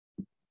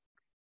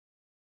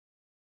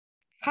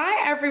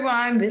Hi,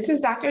 everyone. This is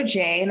Dr.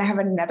 J, and I have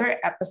another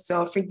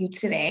episode for you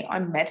today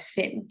on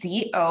MedFit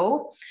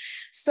DO.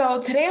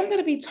 So, today I'm going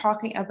to be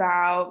talking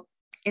about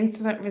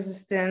insulin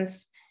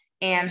resistance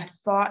and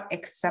thought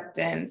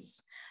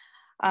acceptance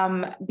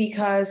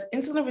because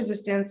insulin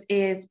resistance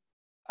is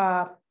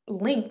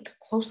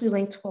closely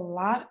linked to a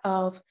lot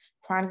of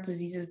chronic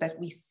diseases that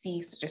we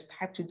see, such as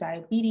type 2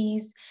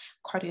 diabetes,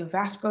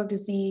 cardiovascular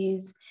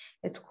disease.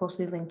 It's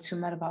closely linked to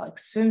metabolic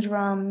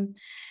syndrome.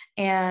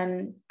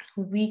 And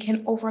we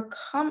can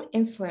overcome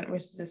insulin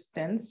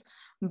resistance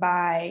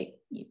by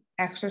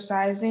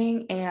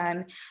exercising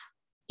and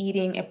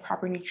eating a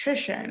proper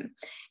nutrition.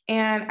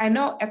 And I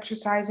know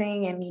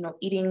exercising and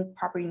eating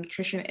proper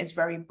nutrition is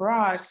very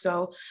broad.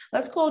 So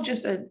let's go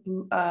just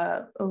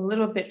a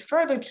little bit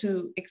further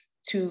to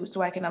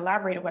so I can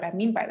elaborate on what I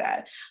mean by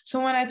that.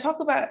 So when I talk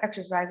about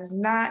exercise, it's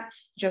not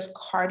just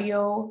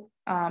cardio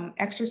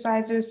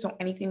exercises. So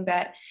anything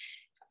that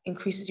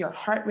increases your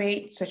heart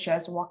rate, such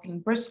as walking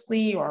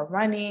briskly or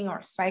running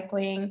or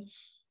cycling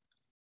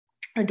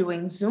or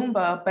doing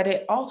Zumba, but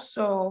it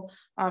also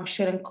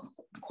should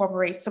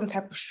incorporate some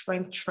type of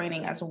strength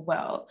training as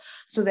well,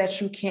 so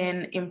that you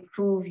can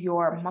improve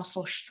your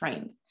muscle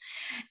strength.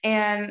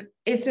 And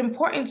it's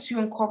important to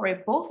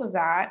incorporate both of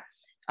that,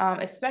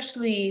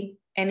 especially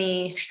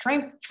any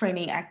strength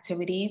training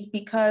activities,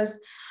 because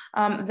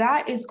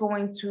that is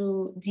going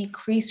to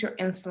decrease your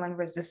insulin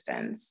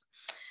resistance.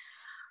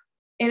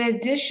 In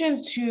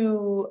addition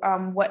to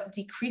what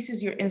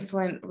decreases your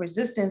insulin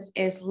resistance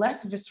is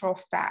less visceral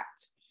fat.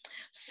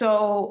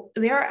 So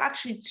there are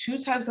actually two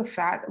types of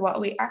fat. Well,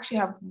 we actually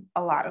have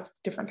a lot of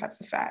different types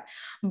of fat,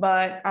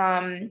 but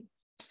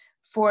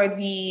for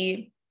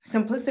the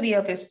simplicity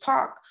of this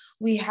talk,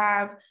 we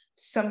have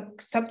some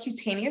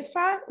subcutaneous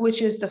fat,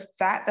 which is the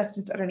fat that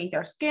sits underneath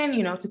our skin,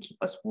 to keep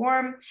us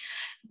warm.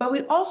 But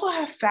we also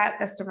have fat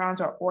that surrounds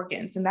our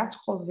organs, and that's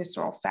called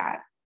visceral fat.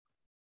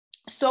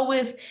 So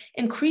with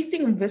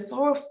increasing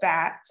visceral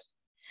fat,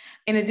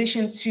 in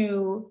addition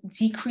to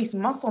decreased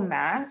muscle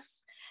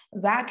mass,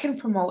 that can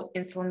promote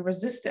insulin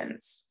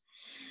resistance.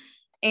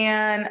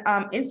 And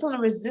insulin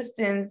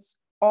resistance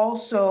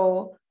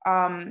also,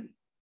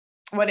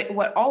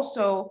 what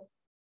also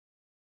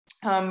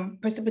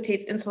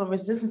precipitates insulin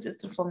resistance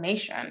is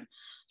inflammation.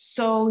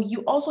 So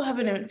you also have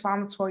an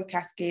inflammatory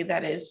cascade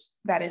that is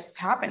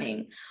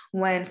happening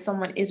when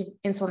someone is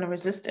insulin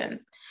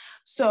resistant.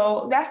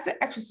 So that's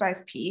the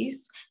exercise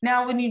piece.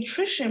 Now, the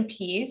nutrition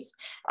piece,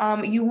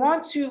 you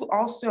want to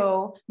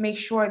also make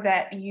sure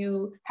that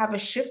you have a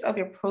shift of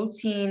your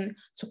protein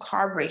to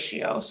carb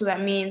ratio. So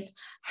that means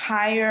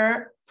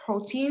higher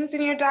proteins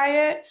in your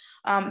diet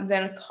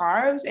than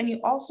carbs. And you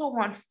also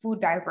want food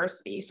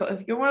diversity. So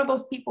if you're one of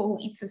those people who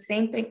eats the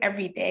same thing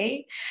every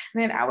day,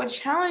 then I would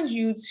challenge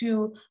you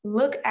to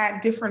look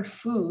at different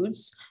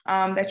foods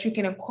that you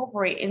can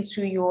incorporate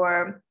into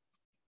your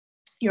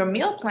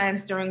meal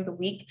plans during the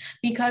week,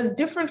 because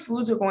different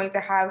foods are going to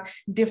have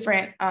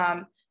different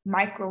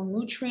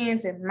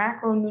micronutrients and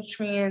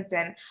macronutrients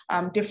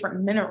and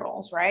different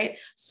minerals, right?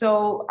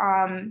 So,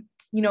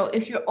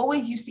 if you're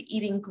always used to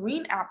eating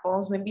green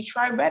apples, maybe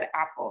try red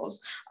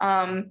apples.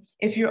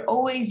 If you're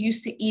always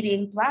used to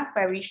eating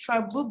blackberries,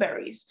 try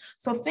blueberries.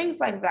 So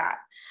things like that.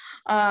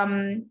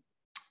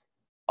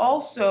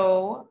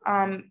 Also,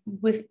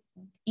 with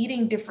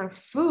eating different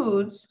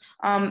foods,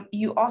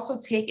 you also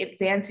take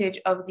advantage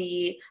of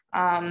the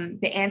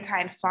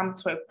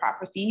anti-inflammatory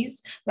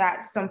properties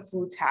that some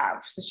foods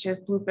have, such as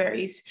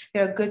blueberries.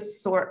 They're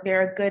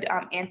a good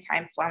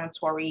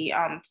anti-inflammatory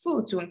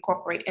food to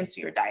incorporate into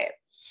your diet.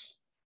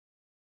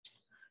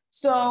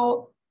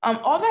 So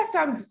all that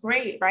sounds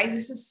great, right?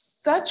 This is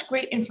such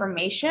great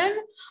information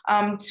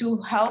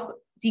to help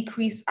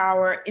decrease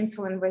our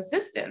insulin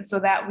resistance so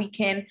that we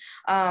can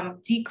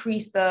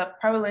decrease the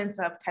prevalence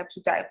of type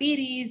 2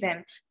 diabetes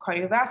and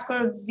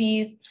cardiovascular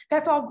disease.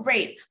 That's all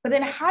great. But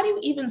then how do you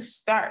even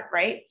start,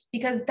 right?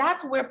 Because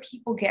that's where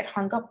people get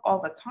hung up all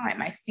the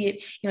time. I see it,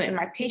 in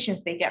my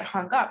patients, they get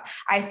hung up.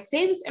 I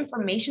say this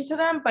information to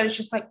them, but it's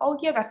just like, oh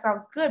yeah, that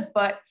sounds good.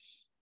 But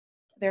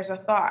there's a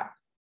thought.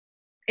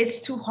 It's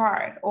too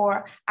hard,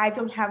 or I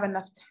don't have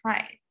enough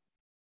time.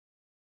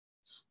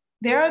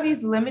 There are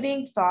these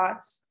limiting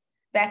thoughts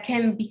that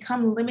can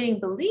become limiting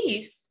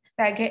beliefs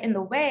that get in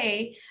the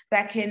way,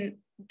 that can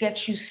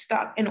get you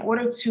stuck in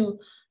order to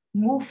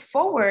move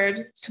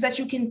forward so that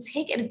you can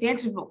take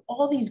advantage of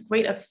all these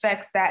great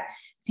effects that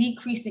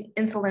decreasing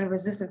insulin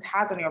resistance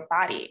has on your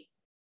body.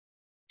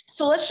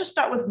 So let's just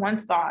start with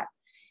one thought.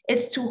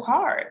 It's too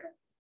hard,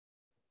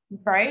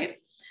 right?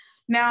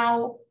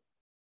 Now,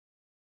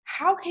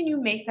 how can you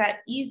make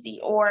that easy?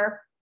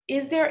 Or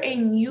is there a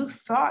new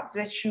thought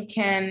that you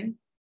can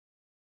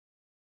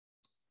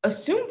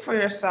assume for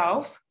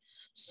yourself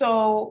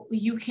so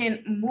you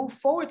can move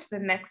forward to the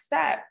next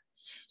step?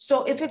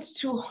 So if it's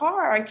too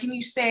hard, can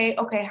you say,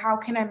 okay, how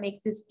can I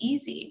make this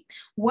easy?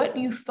 What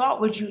new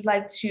thought would you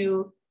like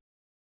to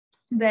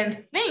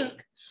then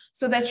think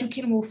so that you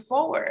can move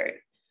forward?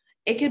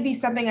 It could be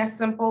something as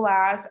simple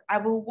as, I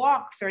will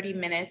walk 30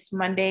 minutes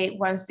Monday,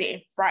 Wednesday,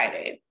 and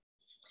Friday.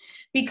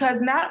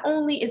 Because not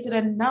only is it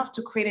enough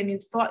to create a new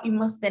thought, you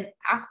must then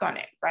act on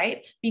it,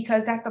 right?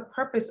 Because that's the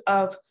purpose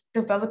of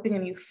developing a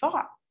new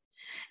thought.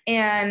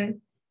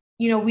 And,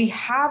 we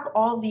have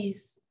all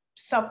these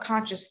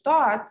subconscious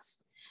thoughts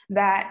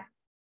that,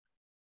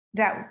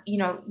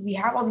 we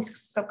have all these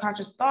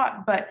subconscious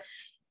thought, but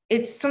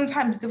it's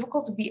sometimes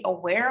difficult to be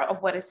aware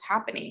of what is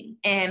happening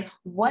and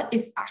what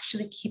is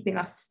actually keeping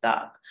us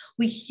stuck.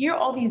 We hear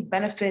all these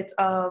benefits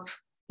of,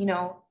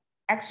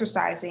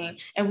 exercising,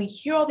 and we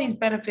hear all these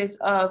benefits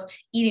of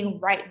eating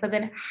right, but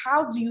then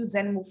how do you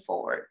then move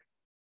forward?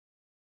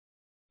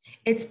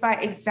 It's by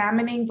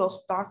examining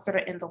those thoughts that are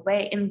in the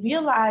way and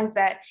realize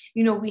that,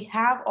 we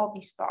have all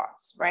these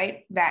thoughts,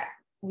 right? That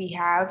we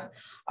have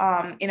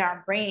in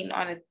our brain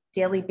on a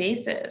daily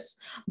basis.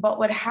 But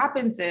what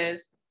happens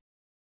is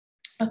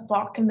a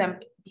thought can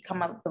then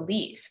become a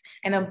belief,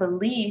 and a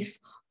belief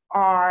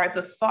are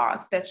the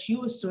thoughts that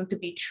you assume to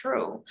be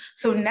true.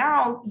 So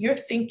now you're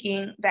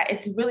thinking that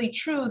it's really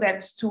true, that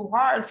it's too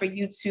hard for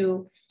you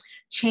to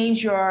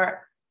change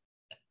your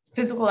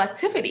physical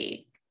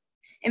activity.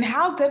 And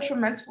how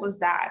detrimental is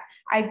that?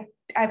 I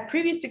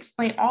previously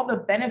explained all the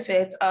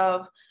benefits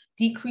of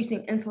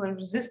decreasing insulin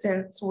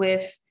resistance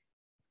with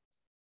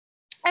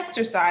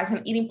exercise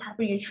and eating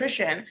proper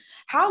nutrition.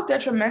 How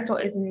detrimental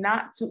is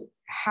not to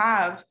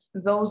have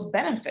those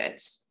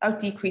benefits of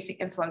decreasing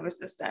insulin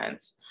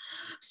resistance?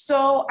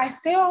 So I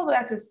say all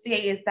that to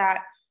say is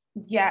that,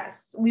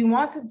 yes, we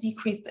want to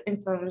decrease the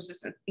insulin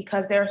resistance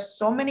because there are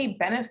so many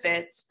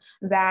benefits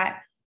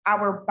that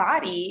our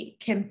body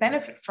can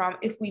benefit from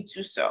if we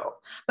do so.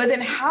 But then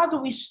how do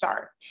we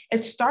start?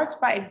 It starts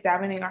by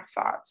examining our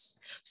thoughts.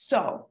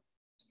 So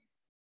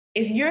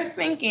if you're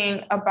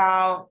thinking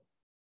about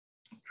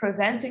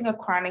preventing a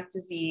chronic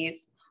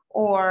disease,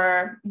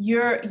 or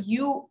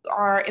you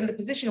are in the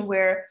position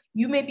where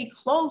you may be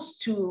close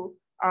to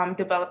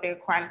developing a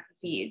chronic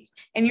disease,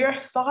 and your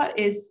thought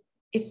is,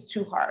 it's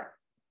too hard,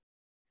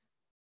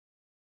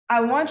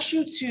 I want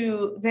you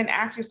to then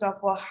ask yourself,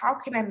 well, how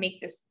can I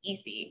make this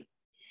easy?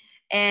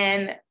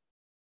 And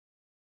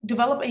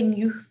develop a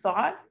new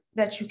thought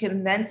that you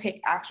can then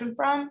take action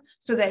from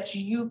so that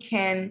you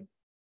can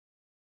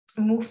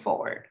move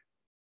forward.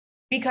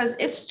 Because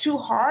it's too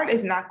hard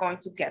is not going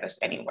to get us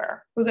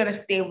anywhere. We're going to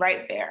stay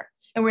right there,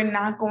 and we're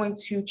not going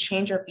to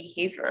change our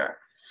behavior.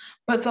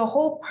 But the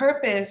whole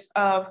purpose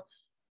of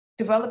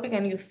developing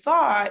a new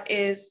thought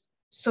is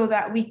so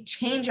that we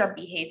change our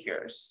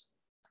behaviors.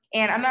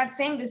 And I'm not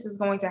saying this is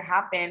going to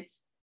happen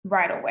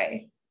right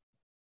away.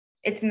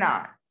 It's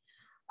not.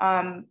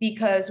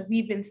 Because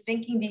we've been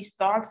thinking these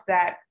thoughts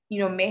that,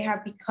 may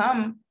have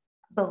become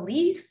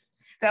beliefs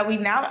that we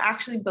now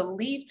actually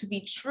believe to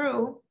be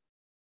true.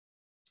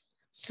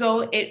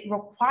 So it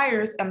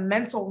requires a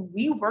mental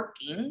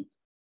reworking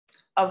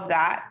of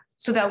that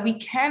so that we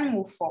can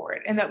move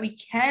forward and that we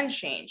can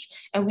change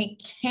and we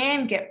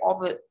can get all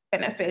the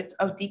benefits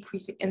of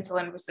decreasing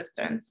insulin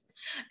resistance.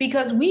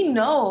 Because we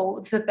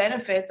know the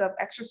benefits of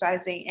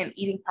exercising and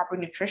eating proper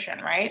nutrition,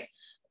 right?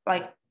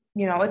 Like,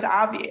 it's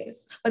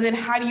obvious, but then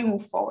how do you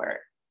move forward?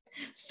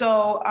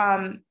 So,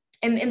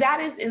 and that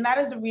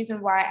is the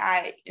reason why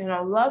I,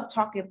 love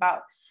talking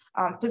about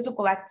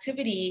physical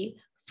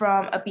activity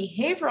from a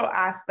behavioral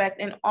aspect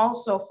and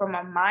also from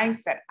a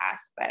mindset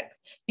aspect,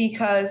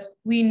 because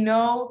we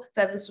know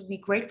that this would be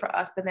great for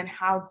us, but then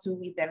how do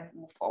we then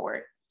move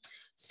forward?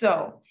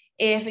 So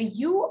if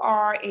you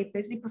are a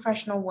busy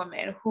professional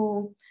woman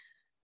who,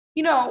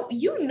 you know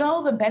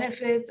the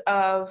benefits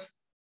of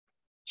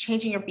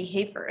changing your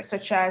behavior,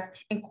 such as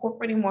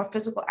incorporating more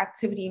physical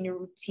activity in your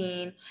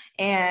routine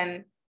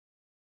and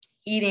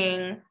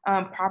eating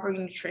proper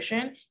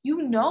nutrition,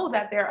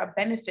 that there are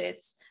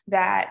benefits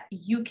that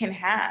you can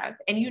have,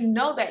 and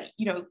that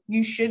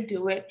you should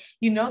do it,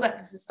 that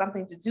this is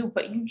something to do,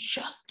 but you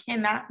just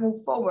cannot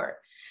move forward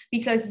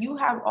because you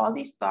have all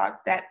these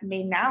thoughts that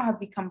may now have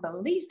become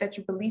beliefs that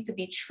you believe to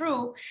be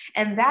true,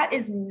 and that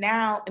is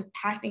now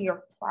impacting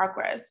your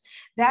progress.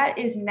 That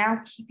is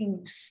now keeping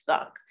you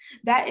stuck.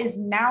 That is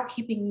now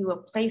keeping you a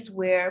place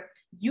where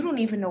you don't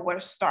even know where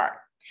to start,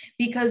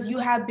 because you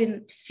have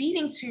been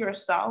feeding to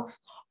yourself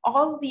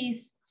all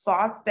these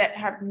thoughts that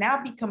have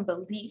now become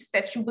beliefs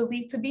that you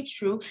believe to be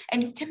true,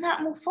 and you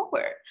cannot move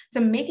forward to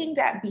making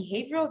that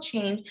behavioral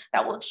change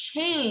that will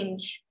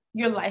change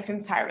your life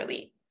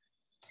entirely.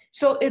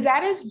 So if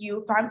that is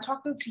you, if I'm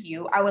talking to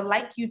you, I would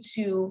like you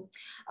to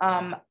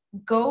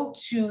go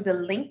to the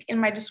link in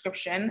my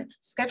description,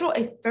 schedule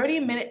a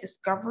 30-minute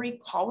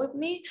discovery call with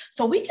me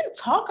so we can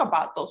talk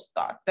about those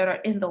thoughts that are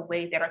in the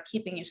way that are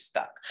keeping you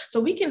stuck. So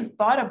we can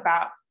talk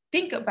about,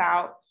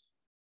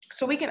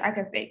 so we can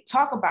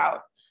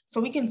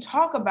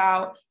talk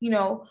about,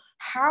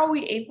 how are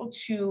we able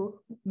to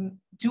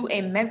do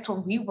a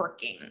mental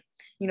reworking,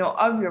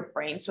 of your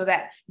brain so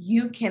that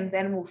you can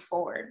then move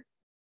forward.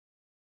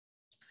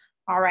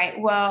 All right,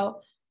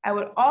 well, I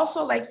would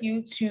also like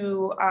you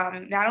to,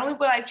 not only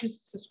would I like you to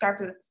subscribe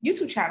to this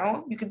YouTube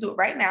channel, you can do it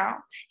right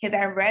now, hit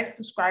that red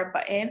subscribe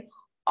button.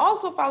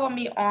 Also follow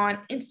me on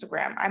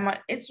Instagram. I'm on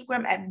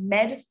Instagram at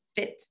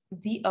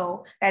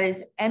medfitdo. That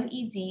is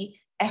medfitdo.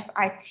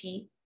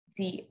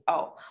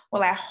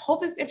 Well, I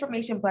hope this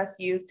information blessed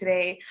you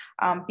today.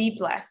 Be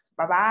blessed.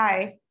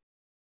 Bye-bye.